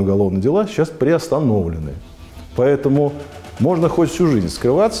данные уголовные дела сейчас приостановлены. Поэтому можно хоть всю жизнь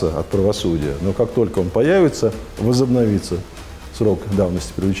скрываться от правосудия, но как только он появится, возобновится срок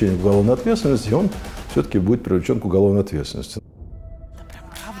давности привлечения к уголовной ответственности, он все-таки будет привлечен к уголовной ответственности.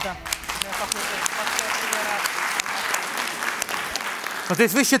 Ну, то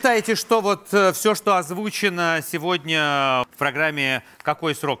есть вы считаете, что вот все, что озвучено сегодня в программе,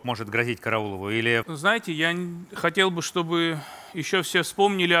 какой срок может грозить Караулову? Или... Знаете, я хотел бы, чтобы еще все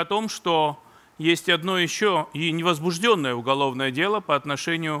вспомнили о том, что есть одно еще и невозбужденное уголовное дело по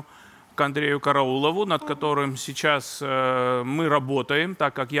отношению к Андрею Караулову, над которым сейчас мы работаем,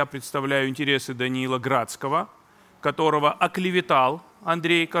 так как я представляю интересы Даниила Градского, которого оклеветал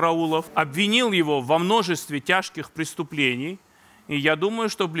Андрей Караулов, обвинил его во множестве тяжких преступлений. И я думаю,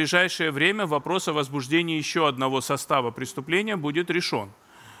 что в ближайшее время вопрос о возбуждении еще одного состава преступления будет решен.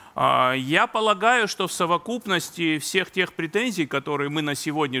 Я полагаю, что в совокупности всех тех претензий, которые мы на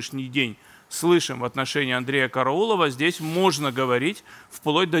сегодняшний день слышим в отношении Андрея Караулова, здесь можно говорить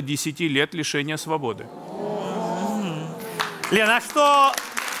вплоть до 10 лет лишения свободы. Лена, что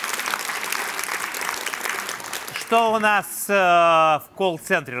у нас в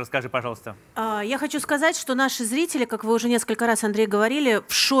колл-центре? Расскажи, пожалуйста. Я хочу сказать, что наши зрители, как вы уже несколько раз, Андрей, говорили,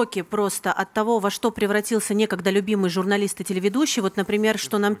 в шоке просто от того, во что превратился некогда любимый журналист и телеведущий. Вот, например,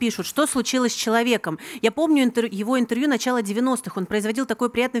 что нам пишут, что случилось с человеком. Я помню его интервью начала 90-х. Он производил такое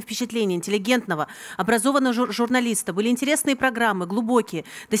приятное впечатление интеллигентного, образованного журналиста. Были интересные программы, глубокие.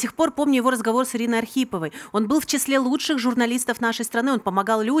 До сих пор помню его разговор с Ириной Архиповой. Он был в числе лучших журналистов нашей страны, он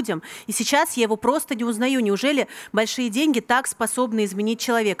помогал людям. И сейчас я его просто не узнаю. Неужели большие деньги так способны изменить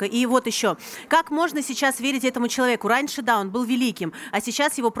человека? И вот еще. Как можно сейчас верить этому человеку? Раньше, да, он был великим, а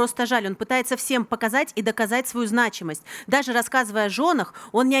сейчас его просто жаль. Он пытается всем показать и доказать свою значимость. Даже рассказывая о женах,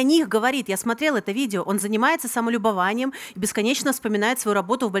 он не о них говорит. Я смотрела это видео. Он занимается самолюбованием и бесконечно вспоминает свою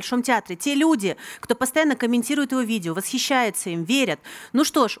работу в Большом театре. Те люди, кто постоянно комментирует его видео, восхищаются им, верят. Ну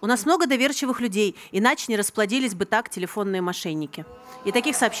что ж, у нас много доверчивых людей, иначе не расплодились бы так телефонные мошенники. И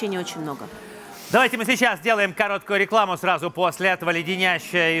таких сообщений очень много. Давайте мы сейчас сделаем короткую рекламу. Сразу после этого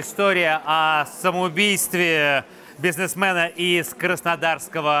леденящая история о самоубийстве бизнесмена из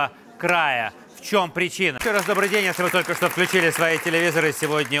Краснодарского края. В чем причина? Еще раз добрый день, если вы только что включили свои телевизоры.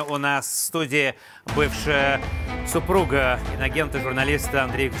 Сегодня у нас в студии бывшая супруга иноагента журналиста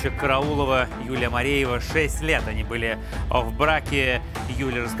Андрея Караулова Юлия Мареева. 6 лет они были в браке.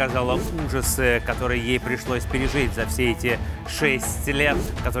 Юля рассказала ужасы, которые ей пришлось пережить за все эти 6 лет,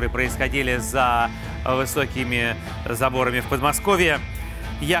 которые происходили за высокими заборами в Подмосковье.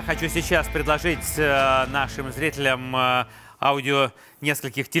 Я хочу сейчас предложить нашим зрителям аудио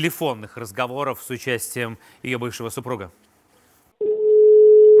нескольких телефонных разговоров с участием ее бывшего супруга.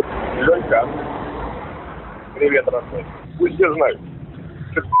 Ленька, привет, родной. Пусть все знают,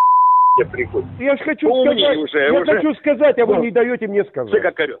 что тебе приходит. Я же хочу сказать, хочу сказать, а вы не даете мне сказать. Все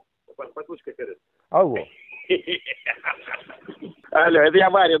как орет. Послушай, как орет. Алло. Алло, это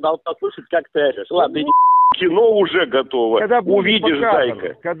я Варе дал послушать, как ты орешь. Ладно, кино уже готово. Когда увидишь,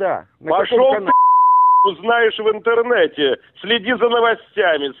 зайка. Когда? Пошел ты, узнаешь в интернете. Следи за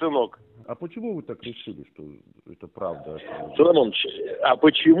новостями, сынок. А почему вы так решили, что это правда? Соломонович, а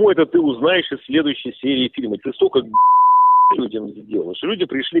почему это ты узнаешь из следующей серии фильма? Ты столько людям сделал, что люди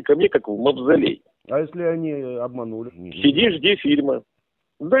пришли ко мне как в мавзолей. А если они обманули? Сиди, жди фильма.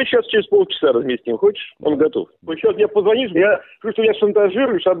 Да, сейчас через полчаса разместим. Хочешь? Он готов. Вот сейчас мне позвонишь, я скажу, что я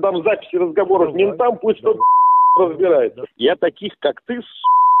шантажируешь, отдам записи разговоров ментам, пусть тот разбирается. Я таких, как ты,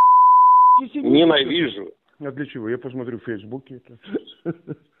 ненавижу. А для чего? Я посмотрю в Фейсбуке это.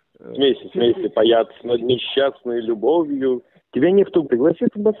 Смейся, паяц над несчастной любовью. Тебя никто пригласит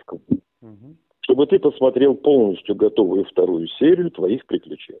в Москву, чтобы ты посмотрел полностью готовую вторую серию твоих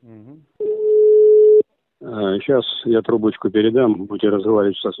приключений. Сейчас я трубочку передам, будете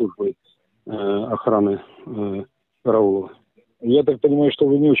разговаривать со службой охраны Караулова. Я так понимаю, что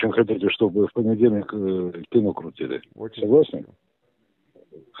вы не очень хотите, чтобы в понедельник кино крутили. Очень согласны?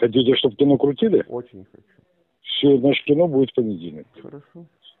 Хотите, чтобы кино крутили? Очень хочу. Все, наше кино будет в понедельник. Хорошо.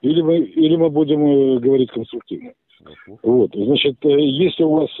 Или мы будем говорить конструктивно. Вот, значит, если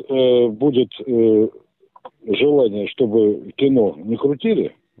у вас будет желание, чтобы кино не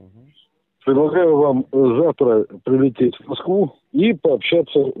крутили, предлагаю вам завтра прилететь в Москву и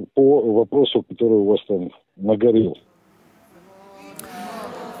пообщаться по вопросу, который у вас там нагорел.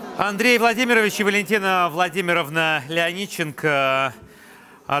 Андрей Владимирович и Валентина Владимировна Леонидченко,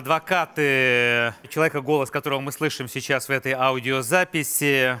 адвокаты человека, голос которого мы слышим сейчас в этой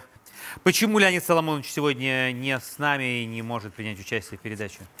аудиозаписи. Почему Леонид Соломонович сегодня не с нами и не может принять участие в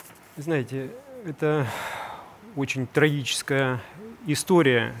передаче? Знаете, это очень трагическая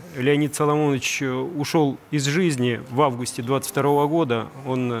история. Леонид Соломонович ушел из жизни в августе 22 года.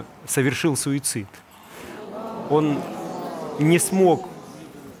 Он совершил суицид. Он не смог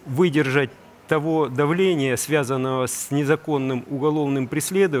выдержать того давления, связанного с незаконным уголовным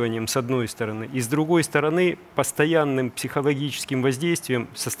преследованием, с одной стороны, и с другой стороны, постоянным психологическим воздействием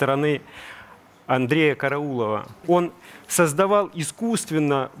со стороны Андрея Караулова. Он создавал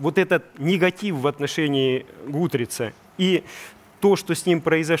искусственно вот этот негатив в отношении Гутрица. И то, что с ним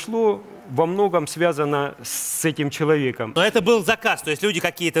произошло, во многом связано с этим человеком. Но это был заказ, то есть люди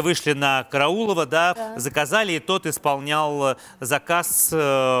какие-то вышли на Караулова, да, заказали, и тот исполнял заказ.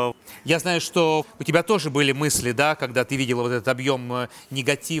 Я знаю, что у тебя тоже были мысли, да, когда ты видела вот этот объем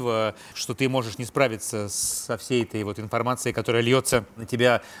негатива, что ты можешь не справиться со всей этой вот информацией, которая льется на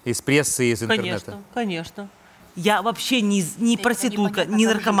тебя из прессы, из интернета. Конечно, конечно. Я вообще не проститутка, не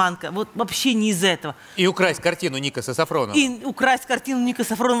наркоманка. Вот вообще не из этого. И украсть картину Никаса Сафронова. И украсть картину Ника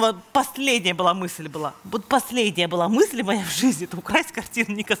Сафронова. Последняя была мысль была. Вот последняя была мысль моя в жизни. Это украсть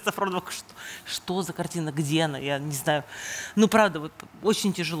картину Ника Сафронова. Что за картина? Где она? Я не знаю. Ну, правда, вот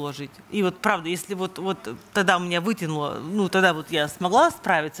очень тяжело жить. И вот, правда, если вот тогда у меня вытянуло, ну, тогда вот я смогла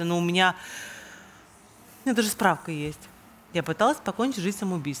справиться, но у меня даже справка есть. Я пыталась покончить жизнь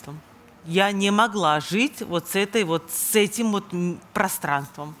самоубийством. Я не могла жить вот с этим вот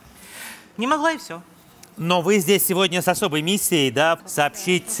пространством. Не могла, и все. Но вы здесь сегодня с особой миссией, да,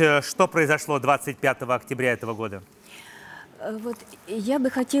 сообщить, что произошло 25 октября этого года. Вот, я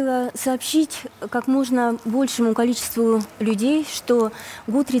бы хотела сообщить как можно большему количеству людей, что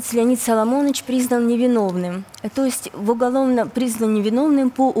Гутриц Леонид Соломонович признан невиновным. То есть признан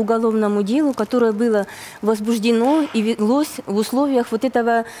невиновным по уголовному делу, которое было возбуждено и велось в условиях вот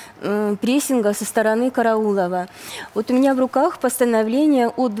этого прессинга со стороны Караулова. Вот у меня в руках постановление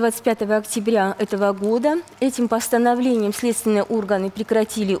от 25 октября этого года. Этим постановлением следственные органы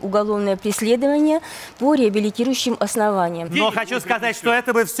прекратили уголовное преследование по реабилитирующим основаниям. Но хочу сказать, что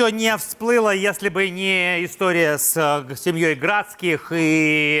это бы все не всплыло, если бы не история с семьей Градских.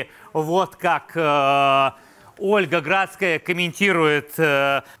 И вот как Ольга Градская комментирует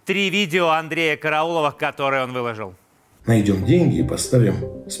 3 видео Андрея Караулова, которые он выложил. Найдем деньги и поставим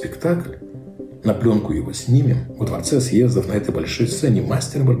спектакль. На пленку его снимем во Дворце съездов на этой большой сцене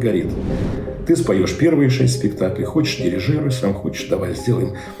 «Мастер и Маргарита». Ты споешь первые 6 спектаклей. Хочешь, дирижируй сам, хочешь, давай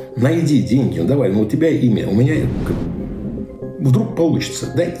сделаем. Найди деньги, ну давай, ну у тебя имя, у меня... Вдруг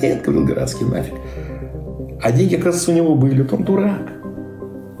получится. Да нет, говорил Градский, нафиг. А деньги, оказывается, у него были. Он дурак.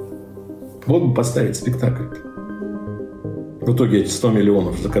 Вот бы поставить спектакль. В итоге эти 100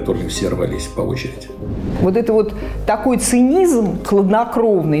 миллионов, за которыми все рвались по очереди. Вот это вот такой цинизм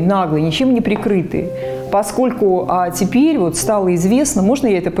хладнокровный, наглый, ничем не прикрытый. Поскольку теперь вот стало известно, можно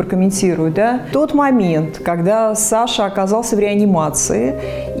я это прокомментирую, да? Тот момент, когда Саша оказался в реанимации,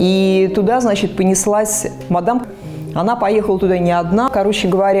 и туда, значит, понеслась мадам. Она поехала туда не одна. Короче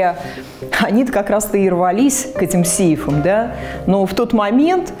говоря, они-то как раз-то и рвались к этим сейфам, да? Но в тот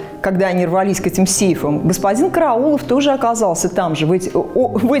момент, когда они рвались к этим сейфам, господин Караулов тоже оказался там же, в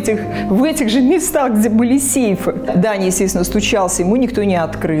этих же местах, где были сейфы. Даня, естественно, стучался, ему никто не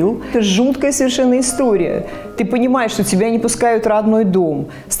открыл. Это жуткая совершенно история. Ты понимаешь, что тебя не пускают в родной дом,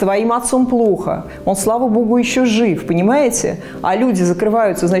 с твоим отцом плохо, он, слава богу, еще жив, понимаете? А люди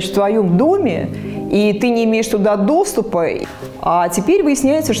закрываются, значит, в твоем доме, и ты не имеешь туда доступа. А теперь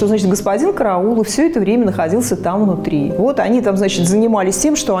выясняется, что, значит, господин Караулов все это время находился там внутри. Вот они там, значит, занимались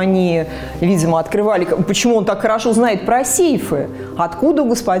тем, что они, видимо, открывали... Почему он так хорошо знает про сейфы? Откуда у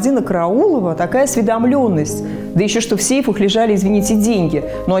господина Караулова такая осведомленность? Да еще что в сейфах лежали, извините, деньги.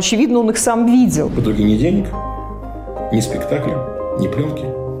 Но, очевидно, он их сам видел. В итоге ни денег, ни спектакля, ни пленки.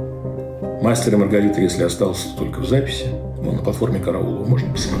 «Мастер и Маргарита», если остался только в записи, на платформе Караулова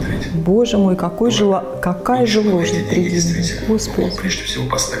можно посмотреть. Боже мой, какая же ложная трагедия. Господи. Он прежде всего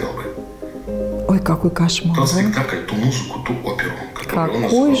поставил бы. Ой, какой кошмар. Тот спектакль, ту музыку, ту оперу, которую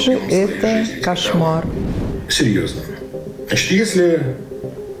какой же это кошмар. Серьезно. Значит, если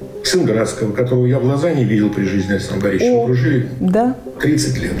Сын Градского, которого я в глаза не видел при жизни Александра Борисовича, дружили да.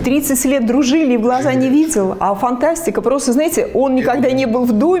 30 лет. 30 лет дружили и в глаза не видел. А фантастика просто, знаете, он никогда не был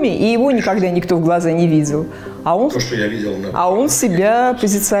в доме, и его никогда никто в глаза не видел. А он, то, что я видел он себя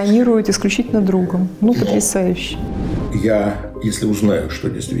позиционирует исключительно другом. Ну, потрясающе. Я, если узнаю, что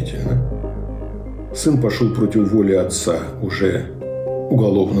действительно сын пошел против воли отца уже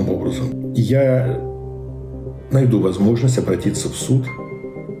уголовным образом, я найду возможность обратиться в суд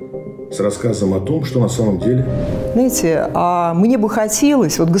с рассказом о том, что на самом деле... Знаете, мне бы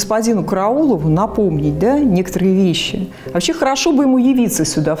хотелось вот господину Караулову напомнить, да, некоторые вещи. Вообще хорошо бы ему явиться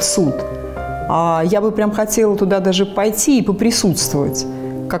сюда в суд. Я бы прям хотела туда даже пойти и поприсутствовать,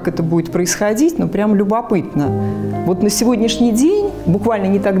 как это будет происходить, но прям любопытно. Вот на сегодняшний день, буквально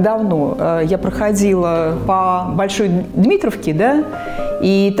не так давно, я проходила по Большой Дмитровке, да,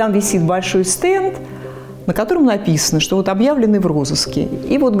 и там висит большой стенд, на котором написано, что вот объявлены в розыске.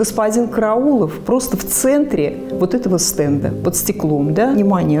 И вот господин Караулов просто в центре вот этого стенда, под стеклом, да,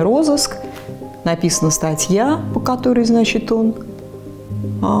 внимание, розыск, написана статья, по которой, значит, он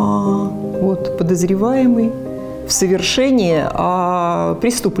вот подозреваемый в совершении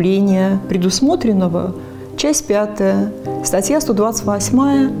преступления, предусмотренного, часть 5, статья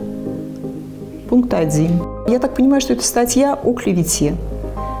 128, пункт 1. Я так понимаю, что это статья о клевете.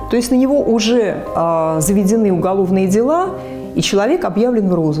 То есть на него уже заведены уголовные дела, и человек объявлен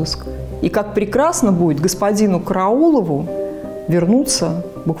в розыск. И как прекрасно будет господину Караулову вернуться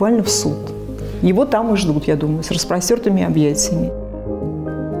буквально в суд. Его там и ждут, я думаю, с распростертыми объятиями.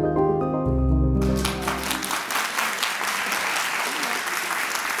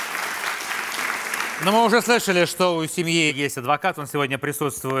 Но мы уже слышали, что у семьи есть адвокат, он сегодня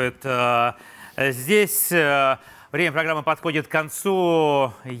присутствует здесь. Время программы подходит к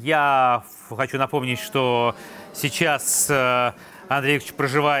концу. Я хочу напомнить, что сейчас Андрей Викторович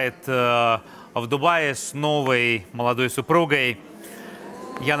проживает в Дубае с новой молодой супругой.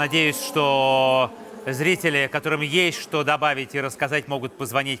 Я надеюсь, что зрители, которым есть что добавить и рассказать, могут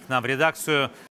позвонить к нам в редакцию.